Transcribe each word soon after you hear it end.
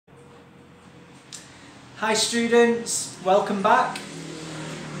Hi students, welcome back.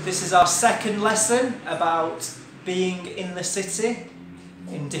 This is our second lesson about being in the city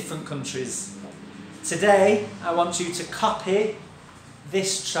in different countries. Today I want you to copy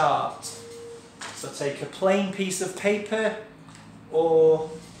this chart. So take a plain piece of paper or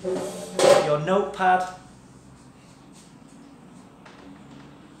your notepad .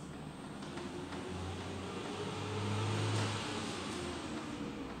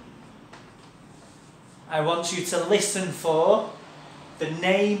 I want you to listen for the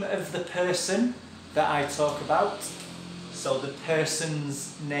name of the person that I talk about. So the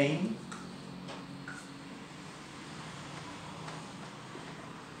person's name.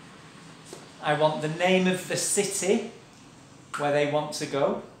 I want the name of the city where they want to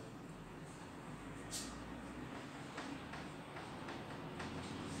go.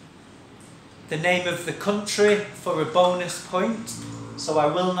 The name of the country for a bonus point. So I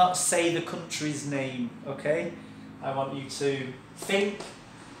will not say the country's name, okay? I want you to think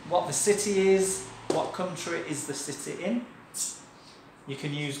what the city is, what country is the city in. You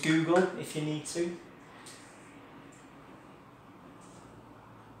can use Google if you need to.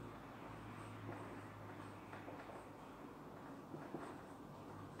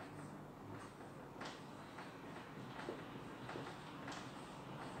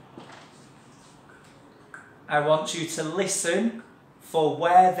 I want you to listen for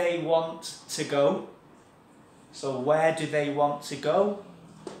where they want to go. So where do they want to go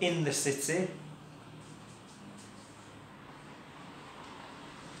in the city?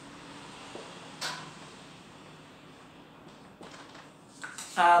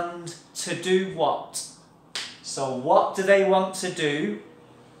 And to do what? So what do they want to do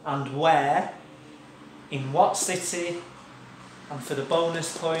and where, in what city, and for the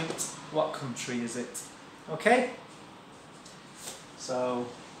bonus point, what country is it? Okay? So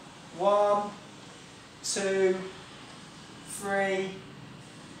 1, 2, 3,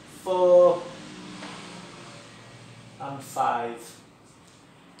 4 and 5.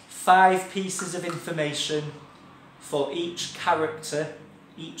 5 pieces of information for each character,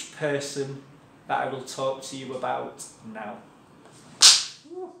 each person that I will talk to you about now.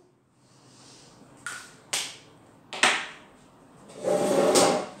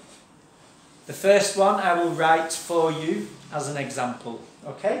 The first one I will write for you as an example,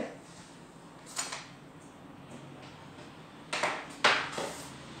 okay?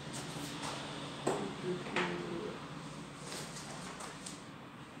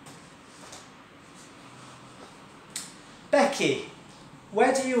 Becky,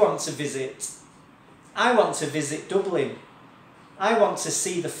 where do you want to visit? I want to visit Dublin. I want to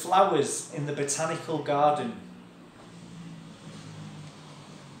see the flowers in the botanical garden.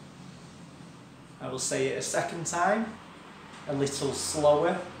 I will say it a second time, a little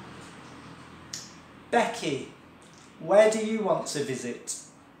slower. Becky, where do you want to visit?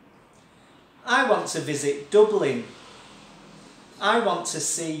 I want to visit Dublin. I want to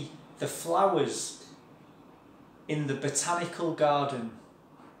see the flowers in the botanical garden.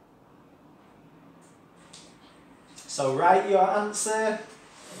 So write your answer.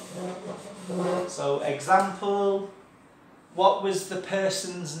 So example, what was the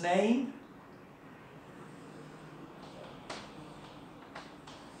person's name?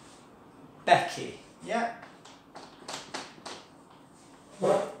 Becky, yeah.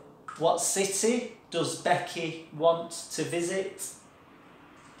 What city does Becky want to visit?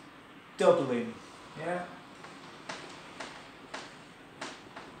 Dublin, yeah.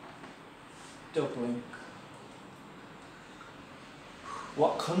 Dublin.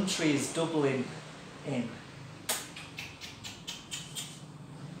 What country is Dublin in?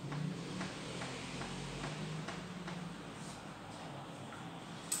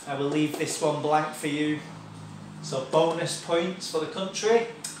 I will leave this one blank for you. So bonus points for the country.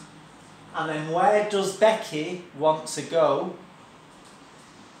 And then where does Becky want to go?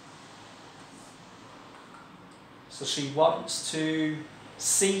 So she wants to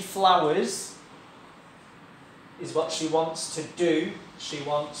see flowers, is what she wants to do. She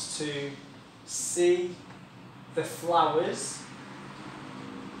wants to see the flowers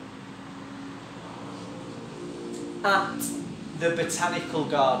at the botanical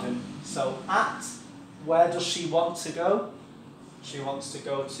garden. So at, where does she want to go? She wants to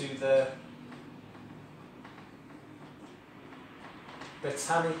go to the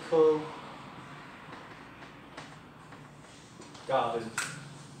botanical garden.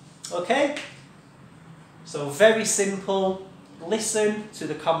 Okay? So very simple. Listen to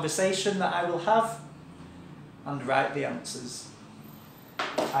the conversation that I will have and write the answers.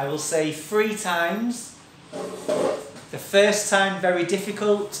 I will say 3 times. The first time very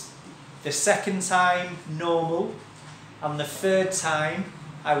difficult, The second time, normal. And the third time,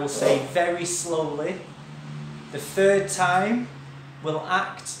 I will say very slowly. The third time will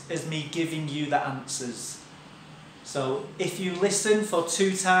act as me giving you the answers. So if you listen for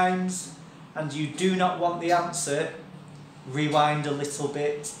 2 times and you do not want the answer, rewind a little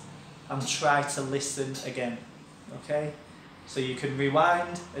bit and try to listen again. Okay? So you can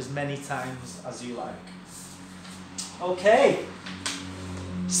rewind as many times as you like. Okay.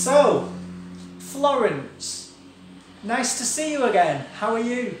 So, Florence. Nice to see you again. How are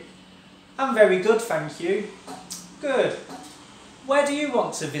you? I'm very good, thank you. Good. Where do you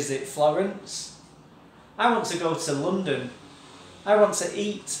want to visit, Florence? I want to go to London. I want to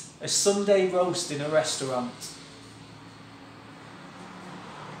eat a Sunday roast in a restaurant.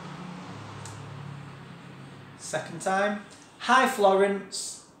 Second time. Hi,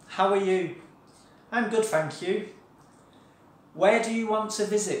 Florence. How are you? I'm good, thank you. Where do you want to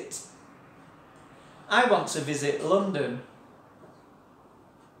visit? I want to visit London.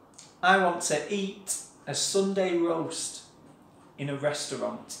 I want to eat a Sunday roast in a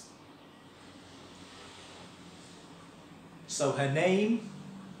restaurant. So her name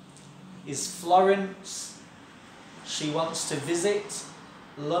is Florence. She wants to visit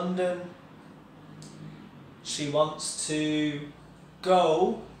London. She wants to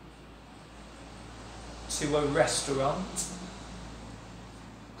go to a restaurant.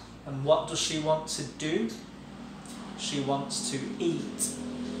 And what does she want to do? She wants to eat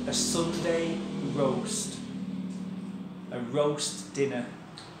a Sunday roast. A roast dinner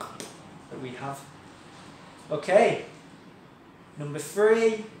that we have. Okay. Number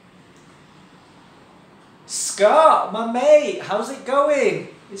 3. Scott, my mate, how's it going?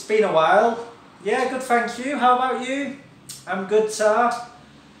 It's been a while. Yeah, good, thank you. How about you? I'm good, sir.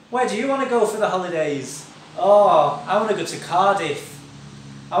 Where do you want to go for the holidays? Oh, I want to go to Cardiff.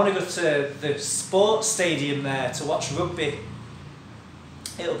 I want to go to the sports stadium there to watch rugby.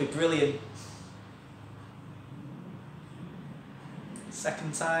 It'll be brilliant.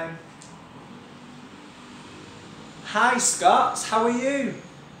 Second time. Hi Scott, how are you?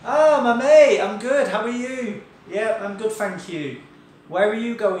 Oh, my mate, I'm good, how are you? Yeah, I'm good, thank you. Where are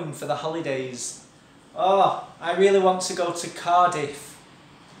you going for the holidays? Oh, I really want to go to Cardiff.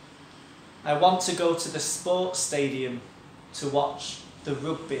 I want to go to the sports stadium to watch the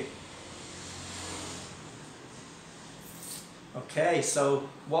rugby. Okay, so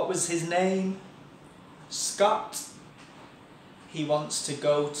what was his name? Scott. He wants to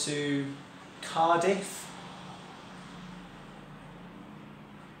go to Cardiff.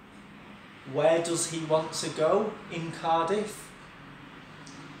 Where does he want to go in Cardiff?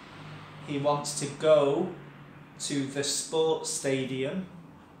 He wants to go to the sports stadium.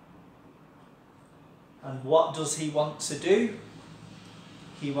 And what does he want to do?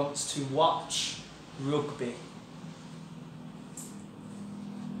 He wants to watch rugby.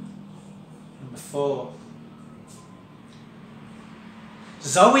 Number 4.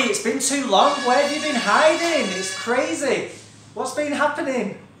 Zoe, it's been too long. Where have you been hiding? It's crazy. What's been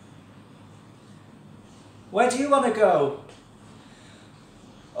happening? Where do you want to go?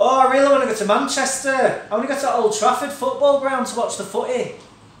 Oh, I really want to go to Manchester. I want to go to Old Trafford football ground to watch the footy.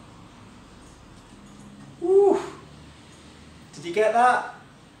 Woo. Did you get that?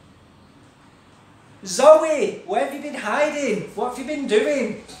 Zoe, where have you been hiding? What have you been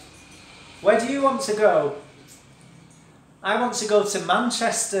doing? Where do you want to go? I want to go to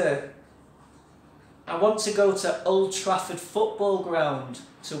Manchester. I want to go to Old Trafford football ground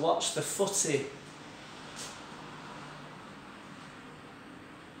to watch the footy.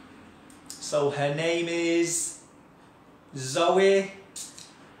 So her name is Zoe.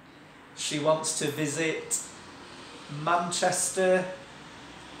 She wants to visit Manchester.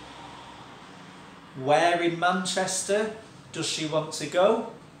 Where in Manchester does she want to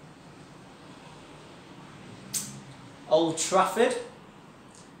go? Old Trafford.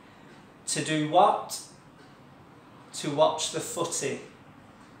 To do what? To watch the footy.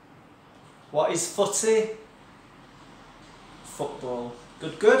 What is footy? Football.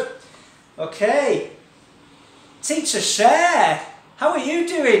 Good, good. Okay. Teacher Cher, how are you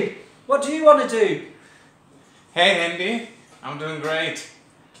doing? What do you want to do? Hey Andy, I'm doing great.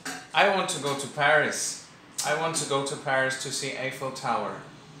 I want to go to Paris. I want to go to Paris to see Eiffel Tower.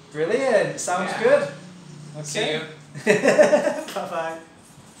 Brilliant, sounds good. Okay. See you. Bye-bye.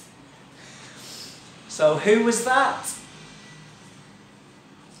 So who was that?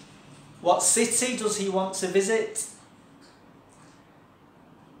 What city does he want to visit?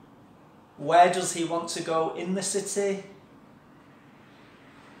 Where does he want to go in the city?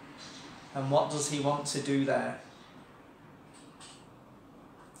 And what does he want to do there?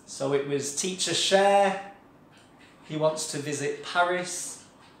 So it was teacher Cher. He wants to visit Paris.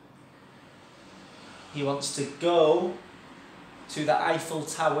 He wants to go to the Eiffel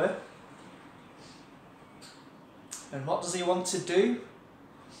Tower. And what does he want to do?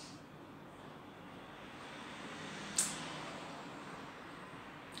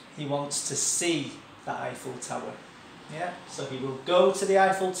 He wants to see the Eiffel Tower. Yeah, so he will go to the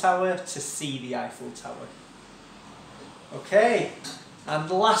Eiffel Tower to see the Eiffel Tower. Okay, and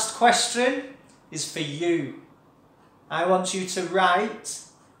the last question is for you. I want you to write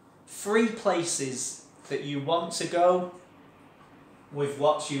 3 places that you want to go with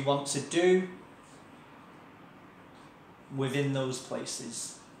what you want to do within those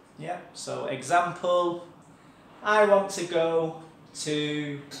places. Yeah, so example, I want to go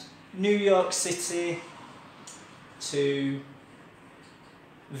to New York City to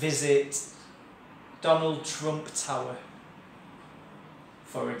visit Donald Trump Tower,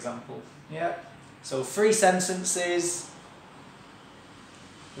 for example. Yeah, so 3 sentences,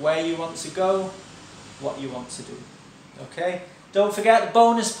 where you want to go, what you want to do. Okay, don't forget the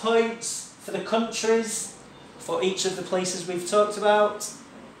bonus points for the countries for each of the places we've talked about.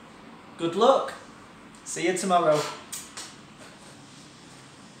 Good luck, see you tomorrow.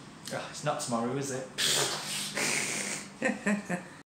 Oh, it's not tomorrow, is it?